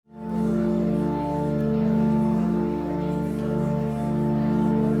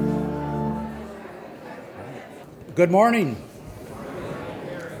Good morning.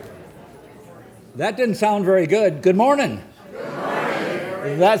 That didn't sound very good. Good morning. Good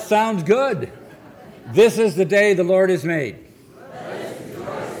morning. That sounds good. This is the day the Lord has made.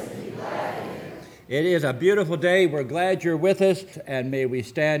 It is a beautiful day. We're glad you're with us, and may we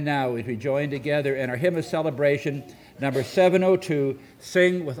stand now as we join together in our hymn of celebration, number 702,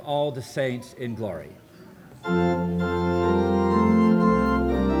 Sing with All the Saints in Glory.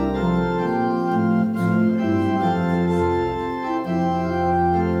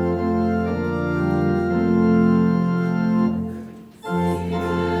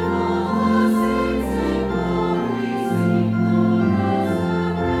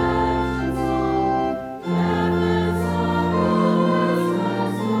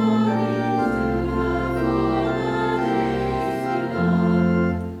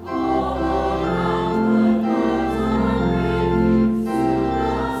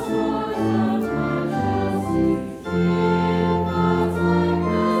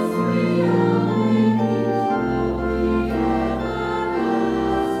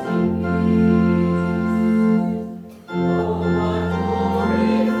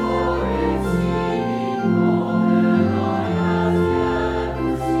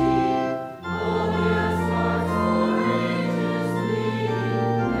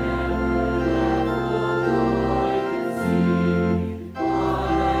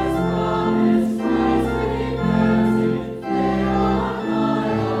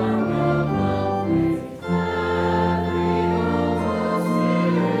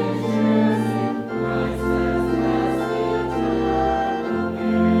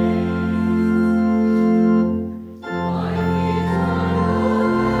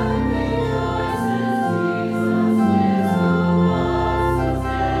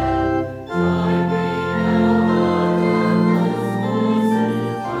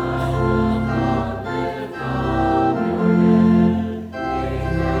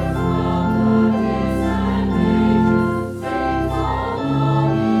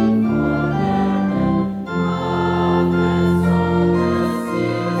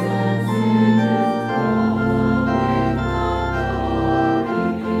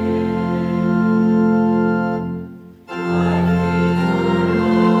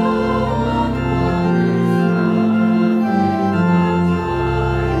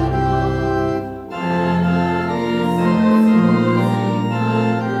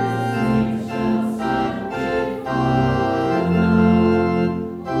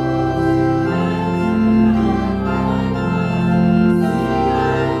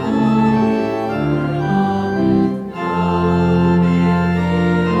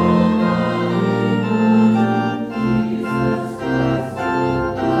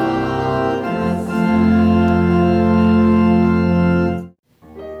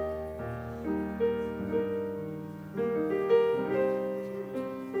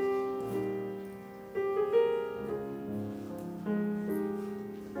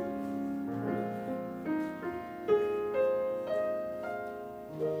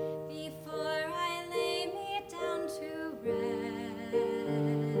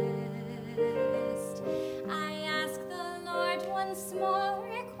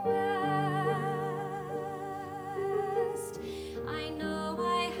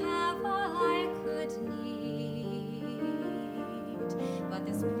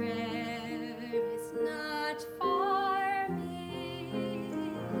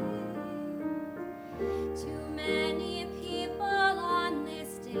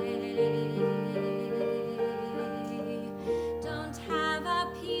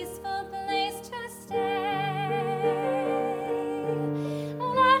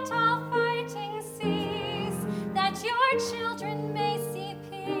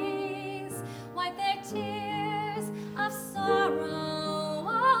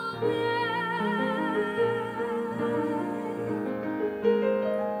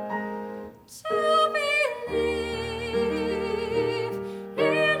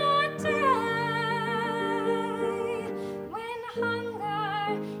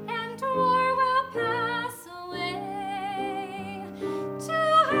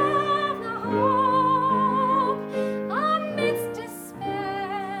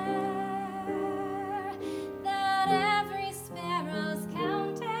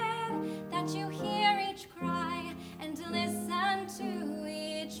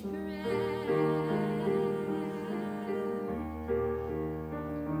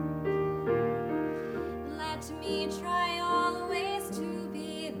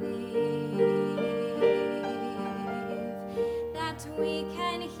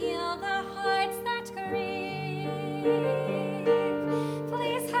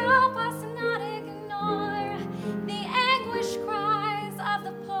 Please help us not ignore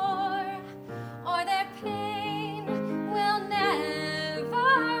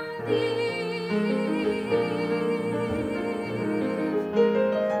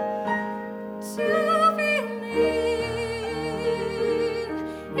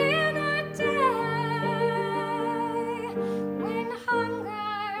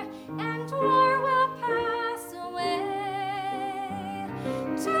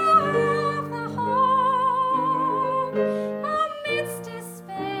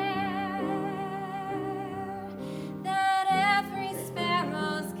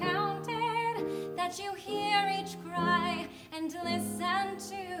that you hear each cry and listen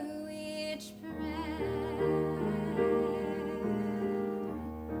to each prayer.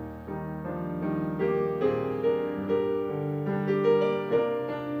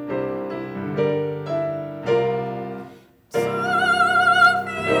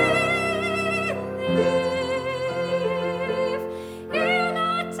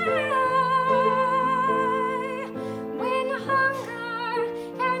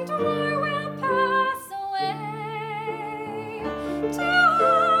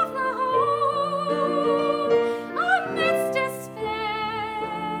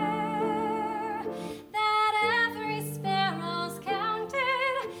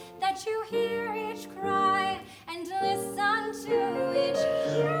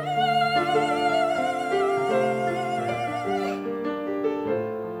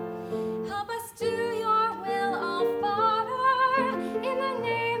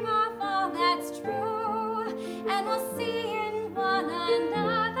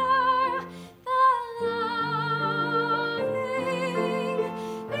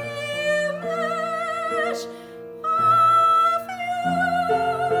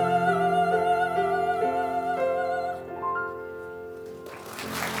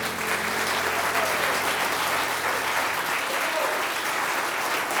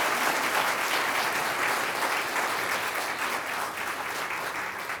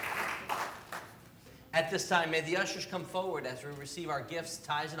 At this time, may the ushers come forward as we receive our gifts,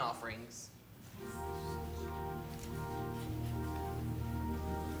 tithes, and offerings.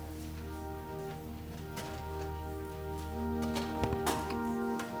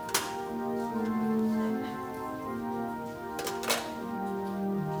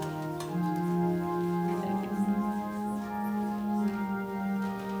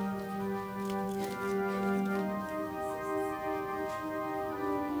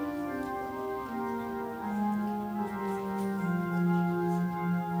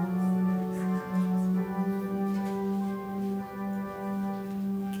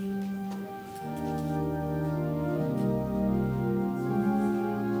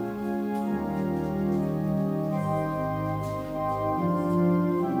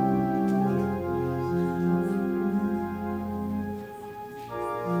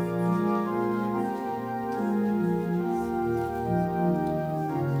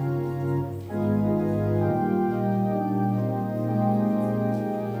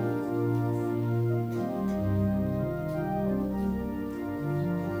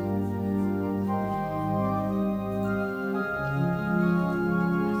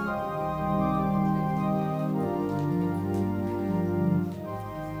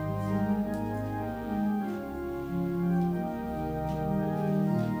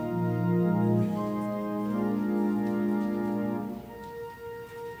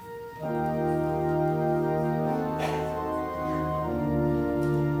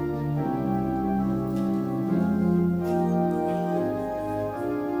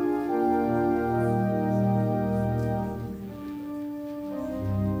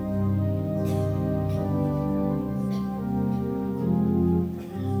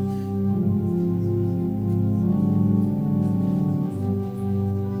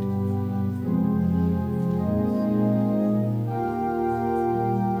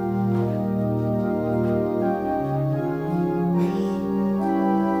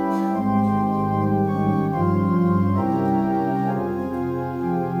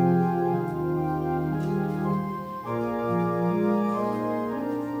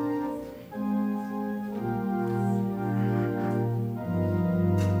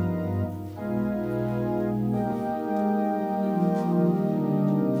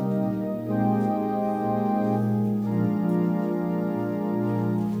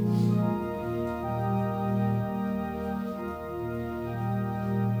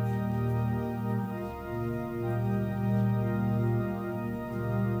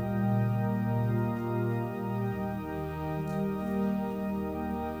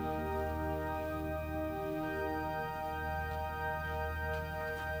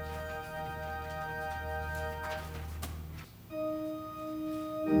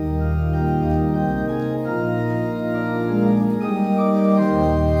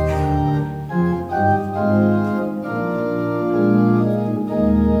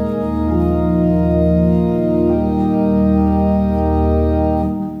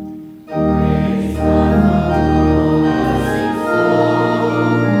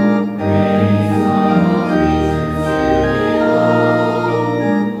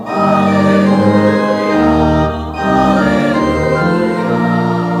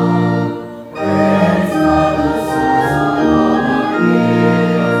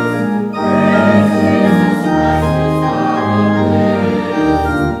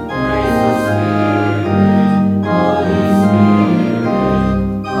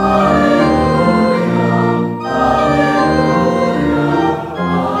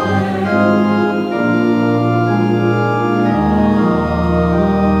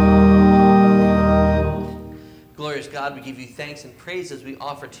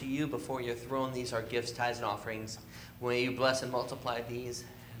 offer to you before your throne. These are gifts, tithes, and offerings. May you bless and multiply these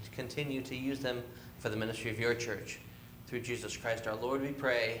and continue to use them for the ministry of your church. Through Jesus Christ our Lord, we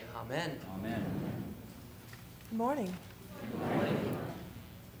pray. Amen. Amen. Good morning. Good morning.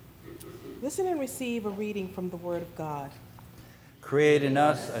 Listen and receive a reading from the Word of God. Create in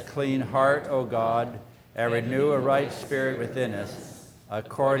us a clean heart, O God, and renew a right spirit within us,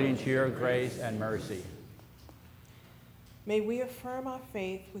 according to your grace and mercy. May we affirm our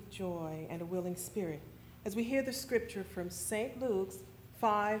faith with joy and a willing spirit as we hear the scripture from St. Luke's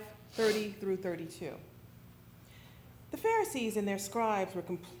 5:30 through 32. The Pharisees and their scribes were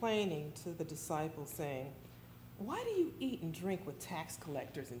complaining to the disciples, saying, "Why do you eat and drink with tax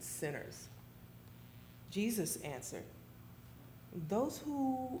collectors and sinners?" Jesus answered, "Those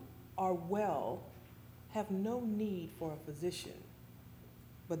who are well have no need for a physician,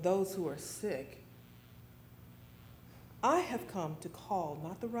 but those who are sick. I have come to call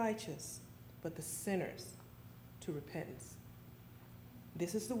not the righteous, but the sinners to repentance."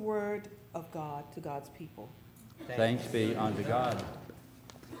 This is the word of God to God's people. Thanks be unto God.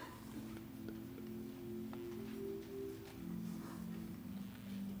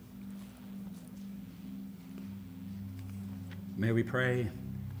 May we pray.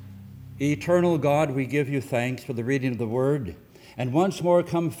 Eternal God, we give you thanks for the reading of the word, and once more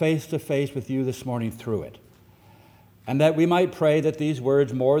come face to face with you this morning through it. And that we might pray that these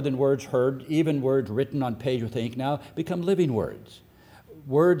words, more than words heard, even words written on page with ink now, become living words.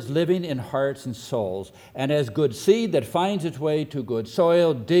 Words living in hearts and souls, and as good seed that finds its way to good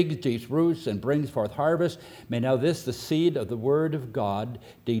soil, digs deep roots, and brings forth harvest, may now this, the seed of the Word of God,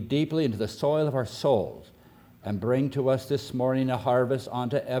 dig deeply into the soil of our souls, and bring to us this morning a harvest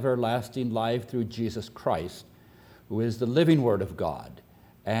unto everlasting life through Jesus Christ, who is the living Word of God,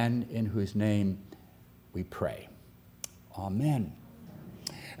 and in whose name we pray. Amen.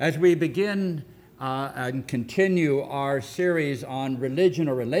 As we begin and continue our series on religion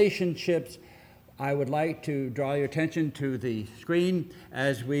or relationships, I would like to draw your attention to the screen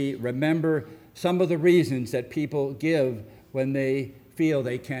as we remember some of the reasons that people give when they feel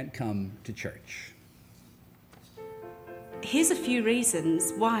they can't come to church. Here's a few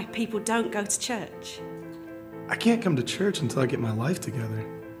reasons why people don't go to church. I can't come to church until I get my life together.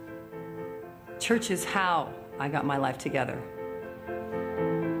 Church is how I got my life together.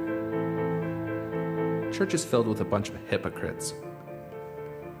 Church is filled with a bunch of hypocrites.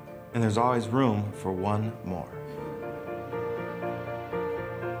 And there's always room for one more.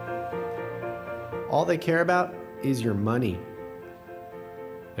 All they care about is your money.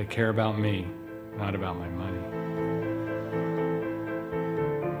 They care about me, not about my money.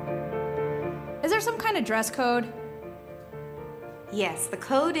 Is there some kind of dress code? Yes, the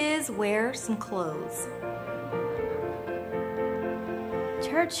code is wear some clothes.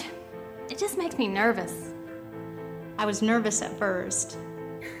 Church, it just makes me nervous. I was nervous at first,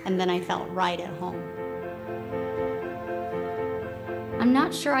 and then I felt right at home. I'm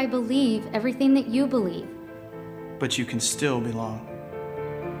not sure I believe everything that you believe. But you can still belong.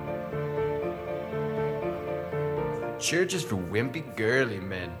 Church is for wimpy, girly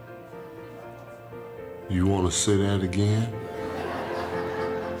men. You want to say that again?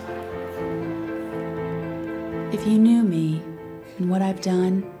 If you knew me and what I've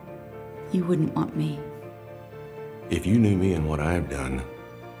done, you wouldn't want me. If you knew me and what I've done,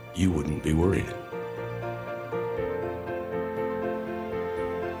 you wouldn't be worried.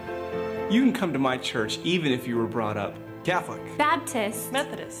 You can come to my church even if you were brought up Catholic, Baptist,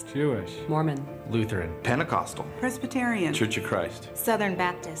 Methodist, Jewish, Mormon, Lutheran, Pentecostal, Presbyterian, Church of Christ, Southern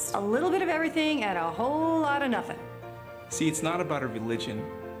Baptist. a little bit of everything and a whole lot of nothing. See, it's not about a religion,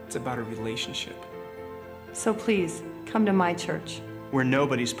 it's about a relationship. So please, come to my church. Where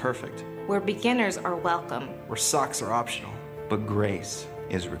nobody's perfect. Where beginners are welcome. Where socks are optional. but grace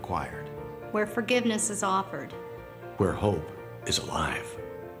is required. Where forgiveness is offered. Where hope is alive.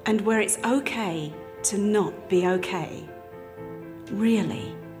 And where it's okay to not be okay.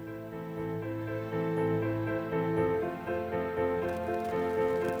 Really.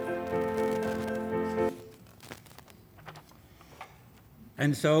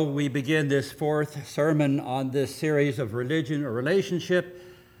 And so we begin this fourth sermon on this series of religion or relationship.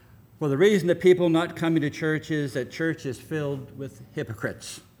 For the reason that people not coming to church is that church is filled with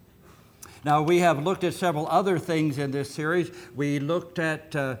hypocrites. Now, we have looked at several other things in this series. We looked at,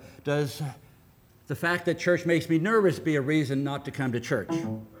 does the fact that church makes me nervous be a reason not to come to church?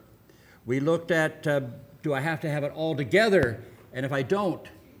 We looked at, do I have to have it all together? And if I don't,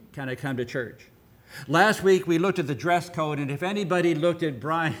 can I come to church? Last week we looked at the dress code, and if anybody looked at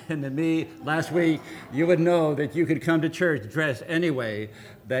Brian and me last week, you would know that you could come to church dressed any way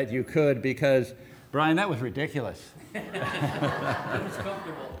that you could, because, Brian, that was ridiculous. It was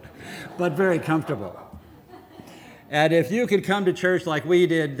comfortable. But very comfortable. And if you could come to church like we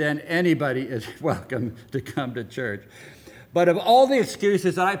did, then anybody is welcome to come to church. But of all the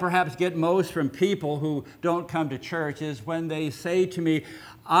excuses that I perhaps get most from people who don't come to church is when they say to me,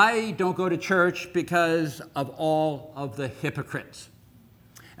 I don't go to church because of all of the hypocrites.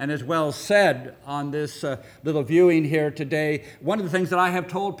 And as well said on this little viewing here today, one of the things that I have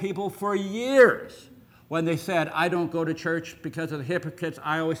told people for years when they said, I don't go to church because of the hypocrites,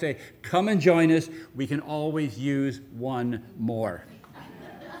 I always say, come and join us. We can always use one more.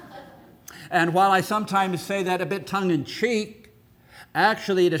 And while I sometimes say that a bit tongue-in-cheek,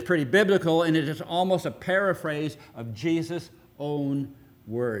 actually it is pretty biblical, and it is almost a paraphrase of Jesus' own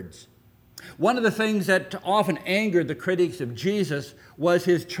words. One of the things that often angered the critics of Jesus was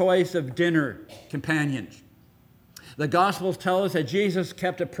his choice of dinner companions. The Gospels tell us that Jesus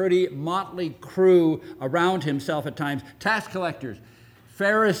kept a pretty motley crew around himself at times: tax collectors,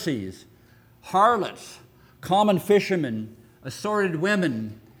 Pharisees, harlots, common fishermen, assorted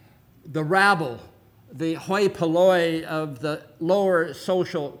women, the rabble, the hoi polloi of the lower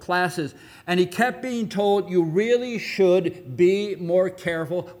social classes. And he kept being told, you really should be more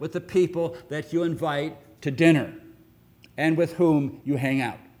careful with the people that you invite to dinner and with whom you hang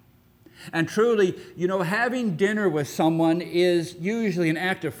out. And truly, having dinner with someone is usually an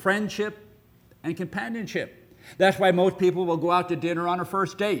act of friendship and companionship. That's why most people will go out to dinner on a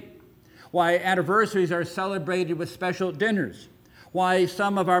first date, why anniversaries are celebrated with special dinners, why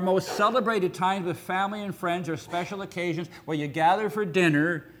some of our most celebrated times with family and friends are special occasions where you gather for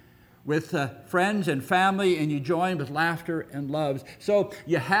dinner with friends and family and you join with laughter and loves. So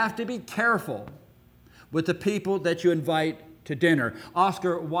you have to be careful with the people that you invite to dinner.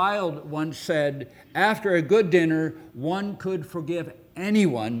 Oscar Wilde once said, after a good dinner, one could forgive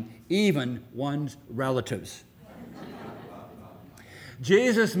anyone, even one's relatives.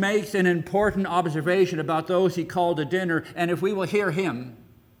 Jesus makes an important observation about those he called to dinner, and if we will hear him,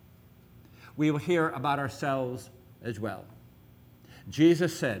 we will hear about ourselves as well.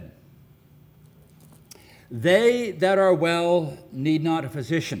 Jesus said, they that are well need not a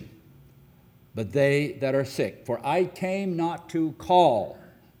physician, but they that are sick. For I came not to call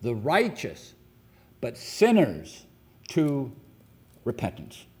the righteous, but sinners to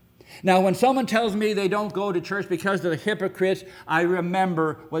repentance. Now, when someone tells me they don't go to church because of the hypocrites, I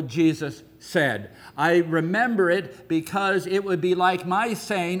remember what Jesus said. I remember it because it would be like my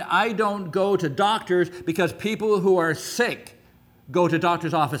saying, I don't go to doctors because people who are sick go to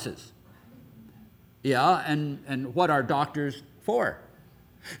doctors' offices. Yeah, and what are doctors for?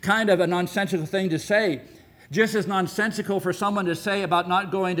 Kind of a nonsensical thing to say. Just as nonsensical for someone to say about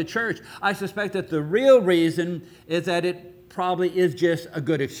not going to church. I suspect that the real reason is that it probably is just a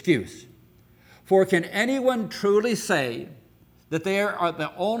good excuse. For can anyone truly say that they are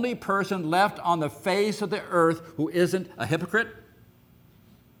the only person left on the face of the earth who isn't a hypocrite?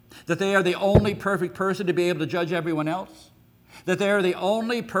 That they are the only perfect person to be able to judge everyone else? That they are the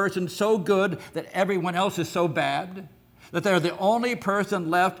only person so good that everyone else is so bad? That they're the only person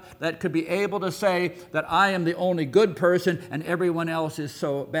left that could be able to say that I am the only good person and everyone else is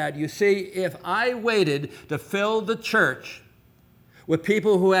so bad. You see, if I waited to fill the church with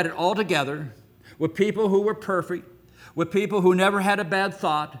people who had it all together, with people who were perfect, with people who never had a bad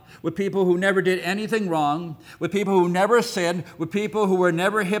thought, with people who never did anything wrong, with people who never sinned, with people who were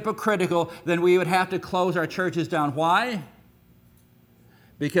never hypocritical, then we would have to close our churches down. Why?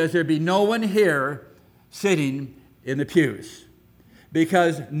 Because there'd be no one here sitting in the pews,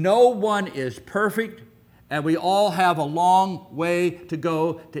 because no one is perfect and we all have a long way to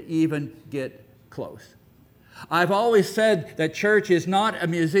go to even get close. I've always said that church is not a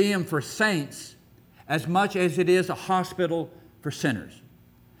museum for saints as much as it is a hospital for sinners.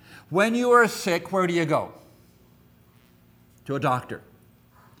 When you are sick, where do you go? To a doctor.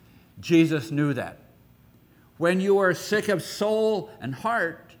 Jesus knew that. When you are sick of soul and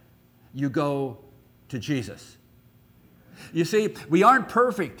heart, you go to Jesus. You see, we aren't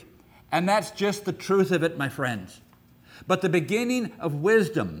perfect, and that's just the truth of it, my friends. But the beginning of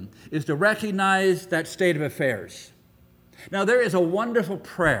wisdom is to recognize that state of affairs. Now, there is a wonderful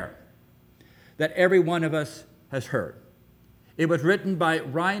prayer that every one of us has heard. It was written by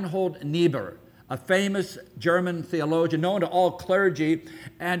Reinhold Niebuhr, a famous German theologian known to all clergy,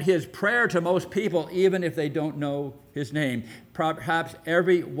 and his prayer to most people, even if they don't know his name. Perhaps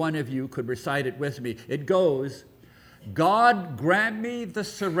every one of you could recite it with me. It goes, God grant me the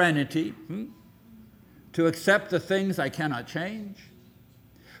serenity to accept the things I cannot change,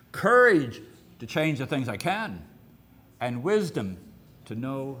 courage to change the things I can, and wisdom to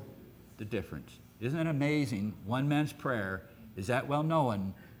know the difference. Isn't it amazing? One man's prayer is that well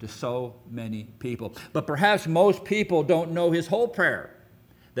known to so many people. But perhaps most people don't know his whole prayer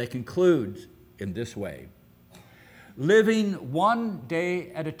that concludes in this way: living one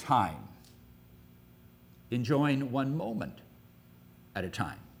day at a time, enjoying one moment at a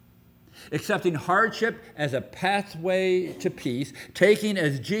time, accepting hardship as a pathway to peace, taking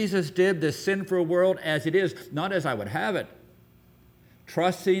as Jesus did this sinful world as it is, not as I would have it,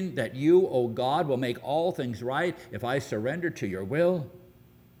 trusting that you, O God, will make all things right if I surrender to your will,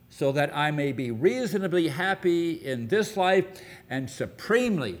 so that I may be reasonably happy in this life and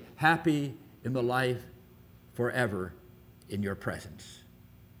supremely happy in the life forever in your presence.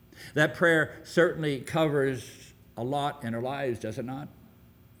 That prayer certainly covers a lot in our lives, does it not?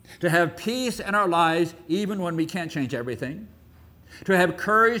 To have peace in our lives even when we can't change everything. To have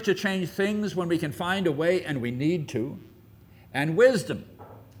courage to change things when we can find a way and we need to. And wisdom.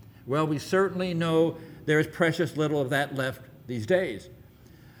 Well, we certainly know there is precious little of that left these days.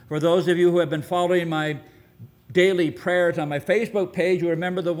 For those of you who have been following my daily prayers on my Facebook page, you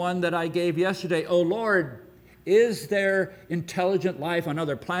remember the one that I gave yesterday. Oh Lord, is there intelligent life on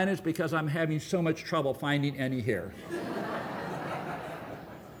other planets? Because I'm having so much trouble finding any here.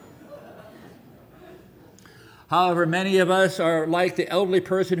 However, many of us are like the elderly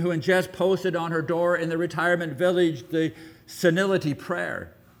person who just posted on her door in the retirement village the senility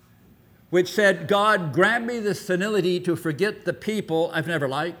prayer, which said, God, grant me the senility to forget the people I've never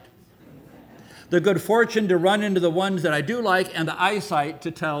liked, the good fortune to run into the ones that I do like, and the eyesight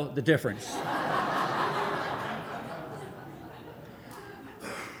to tell the difference.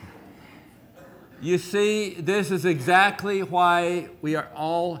 You see, this is exactly why we are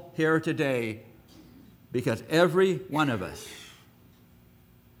all here today, because every one of us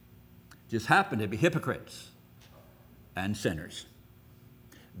just happen to be hypocrites and sinners.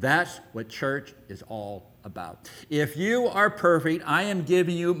 That's what church is all about. If you are perfect, I am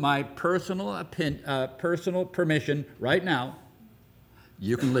giving you my personal permission right now.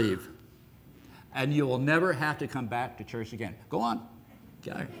 You can leave. And you will never have to come back to church again. Go on.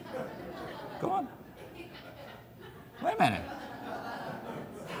 Okay. Go on. Wait a minute.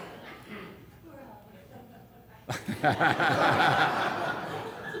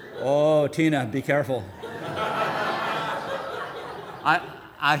 Oh, Tina, be careful.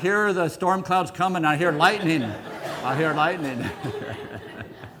 I hear the storm clouds coming. I hear lightning. I hear lightning.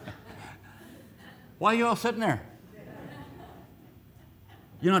 Why are you all sitting there?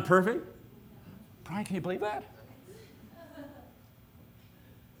 You're not perfect? Brian, can you believe that?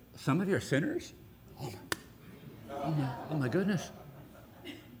 Some of you are sinners? Oh my goodness.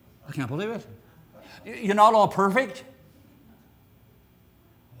 I can't believe it. You're not all perfect?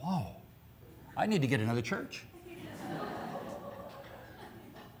 Whoa. I need to get another church.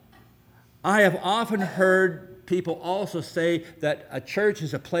 I have often heard people also say that a church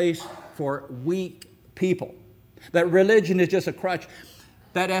is a place for weak people, that religion is just a crutch,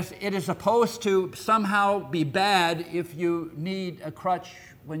 that it is supposed to somehow be bad if you need a crutch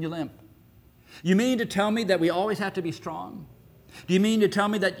when you limp. You mean to tell me that we always have to be strong? Do you mean to tell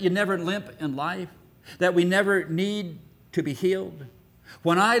me that you never limp in life? That we never need to be healed?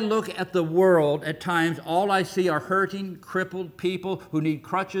 When I look at the world at times, all I see are hurting, crippled people who need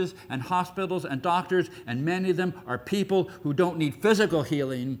crutches and hospitals and doctors, and many of them are people who don't need physical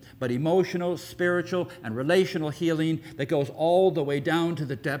healing, but emotional, spiritual, and relational healing that goes all the way down to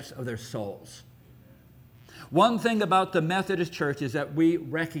the depths of their souls. One thing about the Methodist Church is that we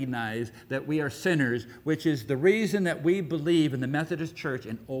recognize that we are sinners, which is the reason that we believe in the Methodist Church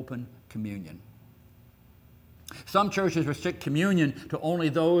in open communion. Some churches restrict communion to only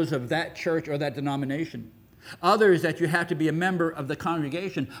those of that church or that denomination. Others that you have to be a member of the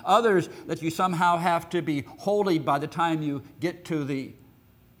congregation. Others that you somehow have to be holy by the time you get to the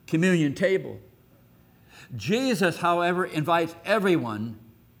communion table. Jesus, however, invites everyone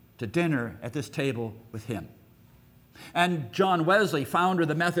to dinner at this table with him. And John Wesley, founder of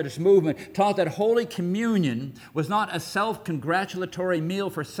the Methodist movement, taught that Holy Communion was not a self-congratulatory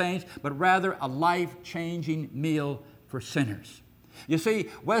meal for saints, but rather a life-changing meal for sinners. You see,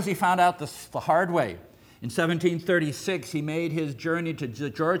 Wesley found out this the hard way. In 1736, he made his journey to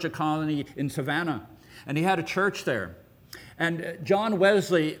the Georgia colony in Savannah, and he had a church there. And John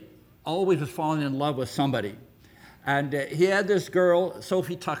Wesley always was falling in love with somebody. And he had this girl,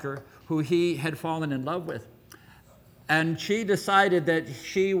 Sophie Tucker, who he had fallen in love with. And she decided that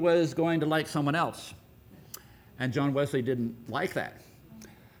she was going to like someone else. And John Wesley didn't like that.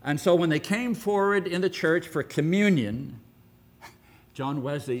 And so when they came forward in the church for communion, John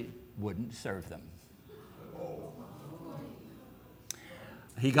Wesley wouldn't serve them.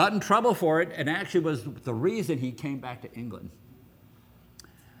 He got in trouble for it, and actually was the reason he came back to England.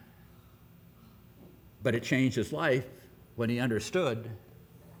 But it changed his life when he understood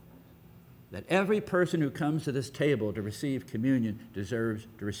that every person who comes to this table to receive communion deserves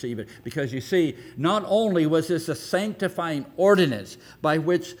to receive it. Because you see, not only was this a sanctifying ordinance by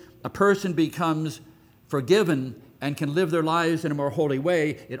which a person becomes forgiven and can live their lives in a more holy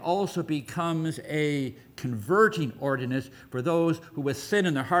way, it also becomes a converting ordinance for those who with sin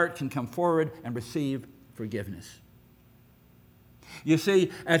in their heart can come forward and receive forgiveness. You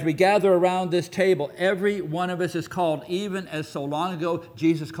see, as we gather around this table, every one of us is called, even as so long ago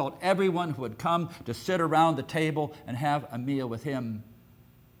Jesus called everyone who would come to sit around the table and have a meal with him.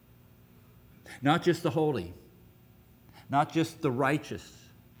 Not just the holy, not just the righteous,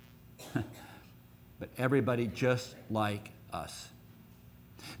 but everybody just like us.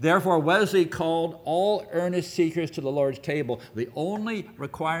 Therefore, Wesley called all earnest seekers to the Lord's table. The only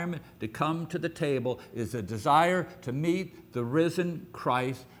requirement to come to the table is a desire to meet the risen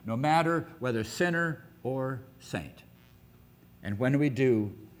Christ, no matter whether sinner or saint. And when we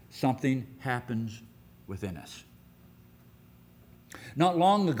do, something happens within us. Not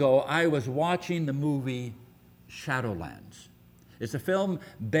long ago, I was watching the movie Shadowlands. It's a film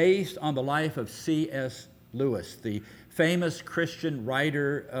based on the life of C.S. Lewis, the famous Christian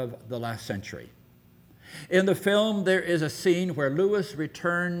writer of the last century. In the film, there is a scene where Lewis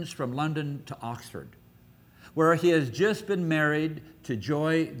returns from London to Oxford, where he has just been married to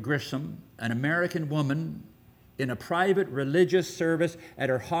Joy Grissom, an American woman, in a private religious service at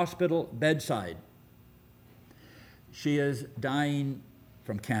her hospital bedside. She is dying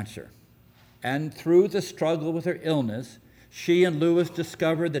from cancer, and through the struggle with her illness, she and Lewis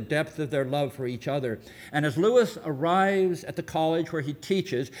discover the depth of their love for each other. And as Lewis arrives at the college where he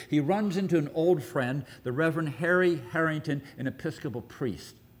teaches, he runs into an old friend, the Reverend Harry Harrington, an Episcopal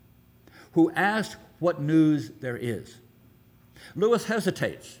priest, who asks what news there is. Lewis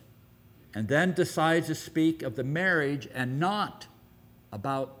hesitates and then decides to speak of the marriage and not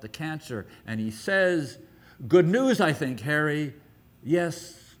about the cancer. And he says, "Good news, I think, Harry.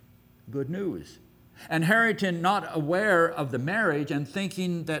 Yes, good news." And Harrington, not aware of the marriage and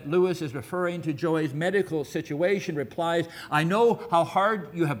thinking that Lewis is referring to Joy's medical situation, replies, "I know how hard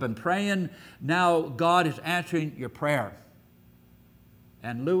you have been praying. Now God is answering your prayer."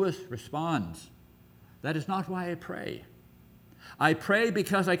 And Lewis responds, "That is not why I pray. I pray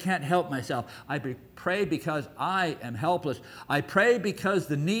because I can't help myself. I pray because I am helpless. I pray because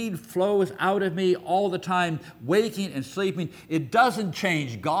the need flows out of me all the time, waking and sleeping. It doesn't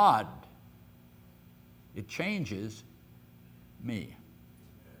change God. It changes me."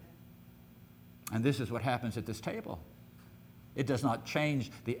 And this is what happens at this table. It does not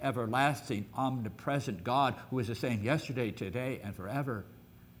change the everlasting, omnipresent God who is the same yesterday, today, and forever.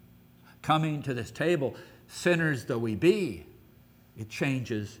 Coming to this table, sinners though we be, it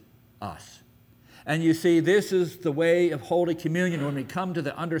changes us. And you see, this is the way of Holy Communion when we come to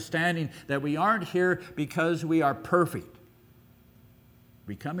the understanding that we aren't here because we are perfect.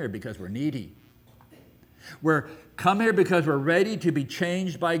 We come here because we're needy. We're come here because we're ready to be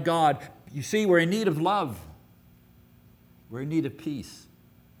changed by God. You see, we're in need of love. We're in need of peace.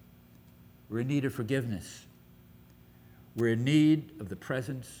 We're in need of forgiveness. We're in need of the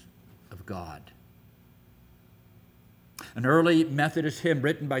presence of God. An early Methodist hymn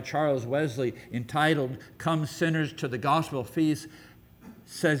written by Charles Wesley entitled "Come Sinners to the Gospel Feast"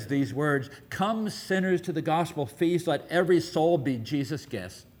 says these words, "Come sinners to the gospel feast, let every soul be Jesus'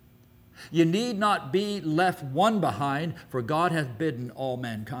 guest. You need not be left one behind, for God hath bidden all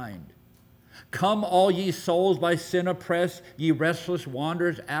mankind. Come all ye souls by sin oppressed, ye restless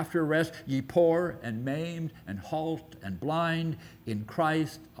wanderers after rest, ye poor and maimed and halt and blind, in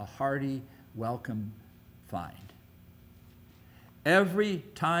Christ a hearty welcome find." Every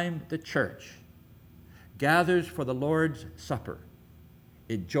time the church gathers for the Lord's Supper,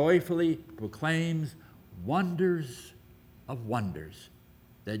 it joyfully proclaims wonders of wonders,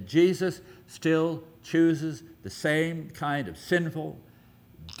 that Jesus still chooses the same kind of sinful,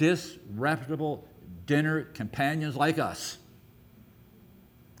 disreputable dinner companions like us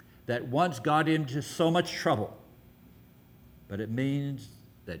that once got into so much trouble. But it means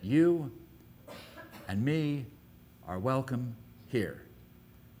that you and me are welcome here.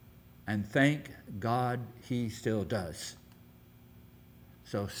 And thank God he still does.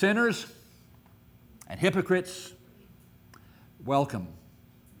 So sinners and hypocrites, welcome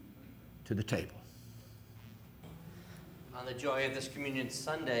to the table. On the joy of this Communion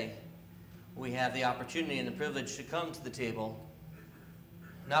Sunday, we have the opportunity and the privilege to come to the table,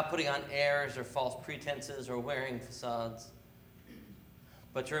 not putting on airs or false pretenses or wearing facades,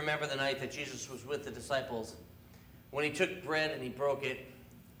 but to remember the night that Jesus was with the disciples. When he took bread and he broke it,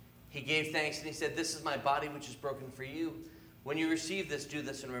 he gave thanks and he said, "This is my body which is broken for you. When you receive this, do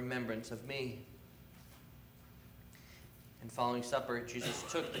this in remembrance of me." And following supper, Jesus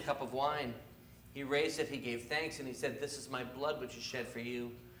took the cup of wine. He raised it, he gave thanks, and he said, "This is my blood which is shed for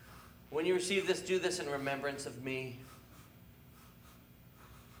you. When you receive this, do this in remembrance of me."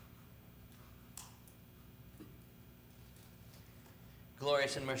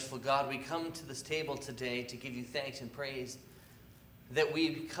 Glorious and merciful God, we come to this table today to give you thanks and praise that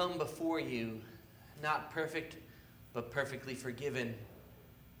we come before you, not perfect, but perfectly forgiven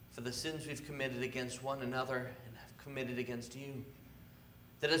for the sins we've committed against one another and have committed against you.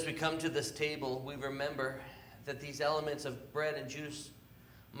 That as we come to this table, we remember that these elements of bread and juice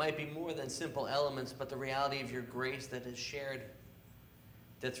might be more than simple elements, but the reality of your grace that is shared.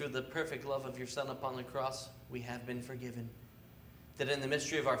 That through the perfect love of your Son upon the cross, we have been forgiven. That in the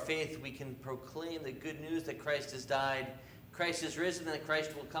mystery of our faith, we can proclaim the good news that Christ has died, Christ is risen, and that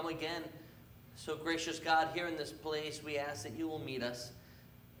Christ will come again. So gracious God, here in this place, we ask that you will meet us,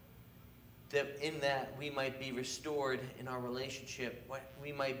 that in that we might be restored in our relationship,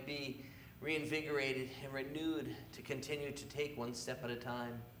 we might be reinvigorated and renewed to continue to take one step at a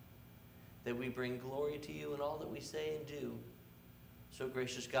time, that we bring glory to you in all that we say and do. So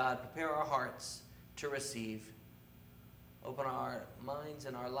gracious God, prepare our hearts to receive. Open our minds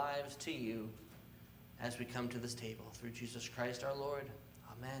and our lives to you as we come to this table. Through Jesus Christ our Lord.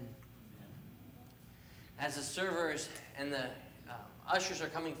 Amen. As the servers and the ushers are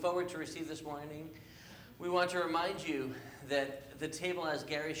coming forward to receive this morning, we want to remind you that the table, as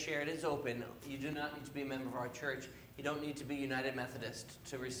Gary shared, is open. You do not need to be a member of our church. You don't need to be United Methodist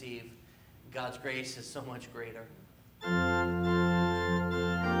to receive. God's grace is so much greater.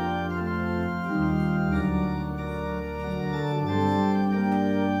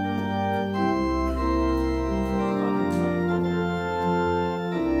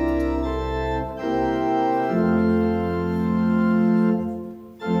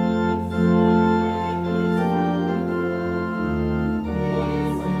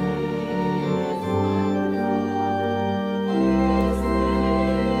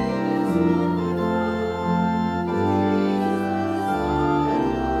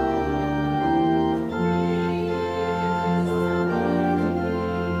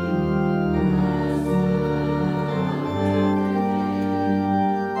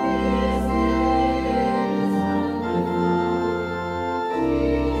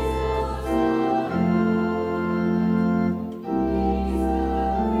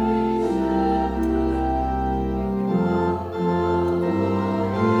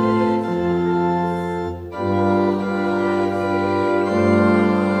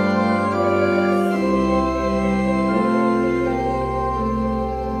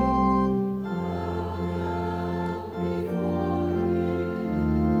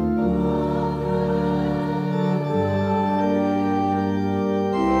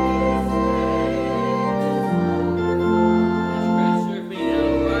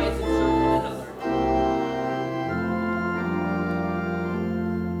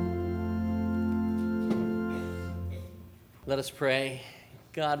 Let us pray.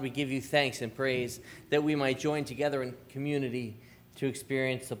 God, we give you thanks and praise that we might join together in community to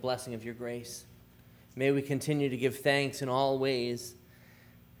experience the blessing of your grace. May we continue to give thanks in all ways,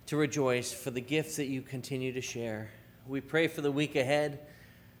 to rejoice for the gifts that you continue to share. We pray for the week ahead,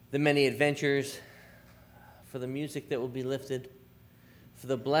 the many adventures, for the music that will be lifted, for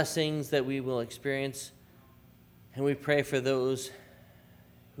the blessings that we will experience, and we pray for those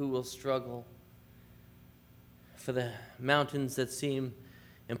who will struggle, for the mountains that seem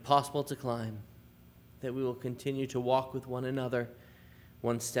impossible to climb, that we will continue to walk with one another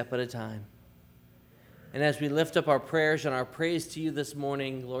one step at a time. And as we lift up our prayers and our praise to you this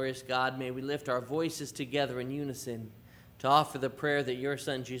morning, glorious God, may we lift our voices together in unison to offer the prayer that your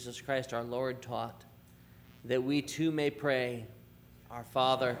Son, Jesus Christ, our Lord, taught, that we too may pray, Our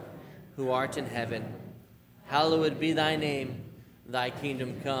Father, who art in heaven, hallowed be thy name. Thy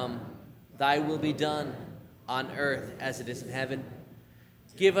kingdom come, thy will be done, on earth as it is in heaven.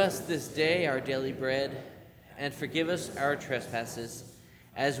 Give us this day our daily bread, and forgive us our trespasses,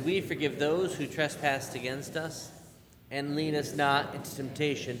 as we forgive those who trespass against us. And lead us not into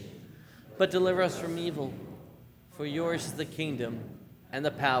temptation, but deliver us from evil. For yours is the kingdom, and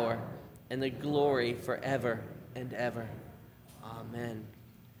the power, and the glory forever and ever. Amen.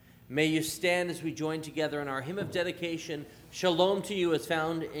 May you stand as we join together in our hymn of dedication, Shalom to You, as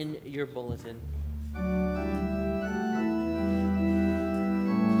found in your bulletin.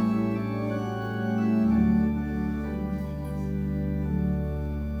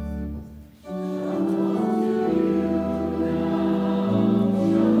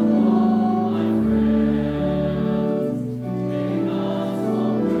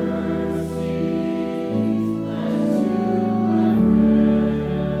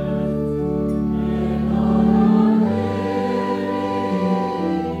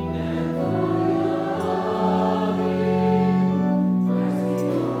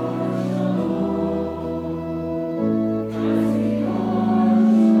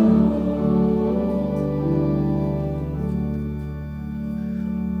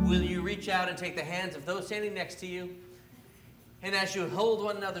 And take the hands of those standing next to you. And as you hold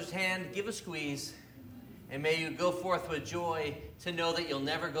one another's hand, give a squeeze. And may you go forth with joy to know that you'll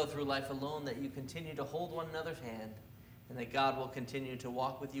never go through life alone, that you continue to hold one another's hand, and that God will continue to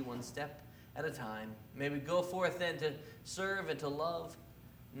walk with you one step at a time. May we go forth then to serve and to love,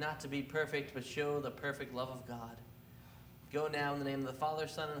 not to be perfect, but show the perfect love of God. Go now in the name of the Father,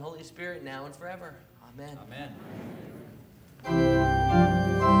 Son, and Holy Spirit, now and forever. Amen. Amen.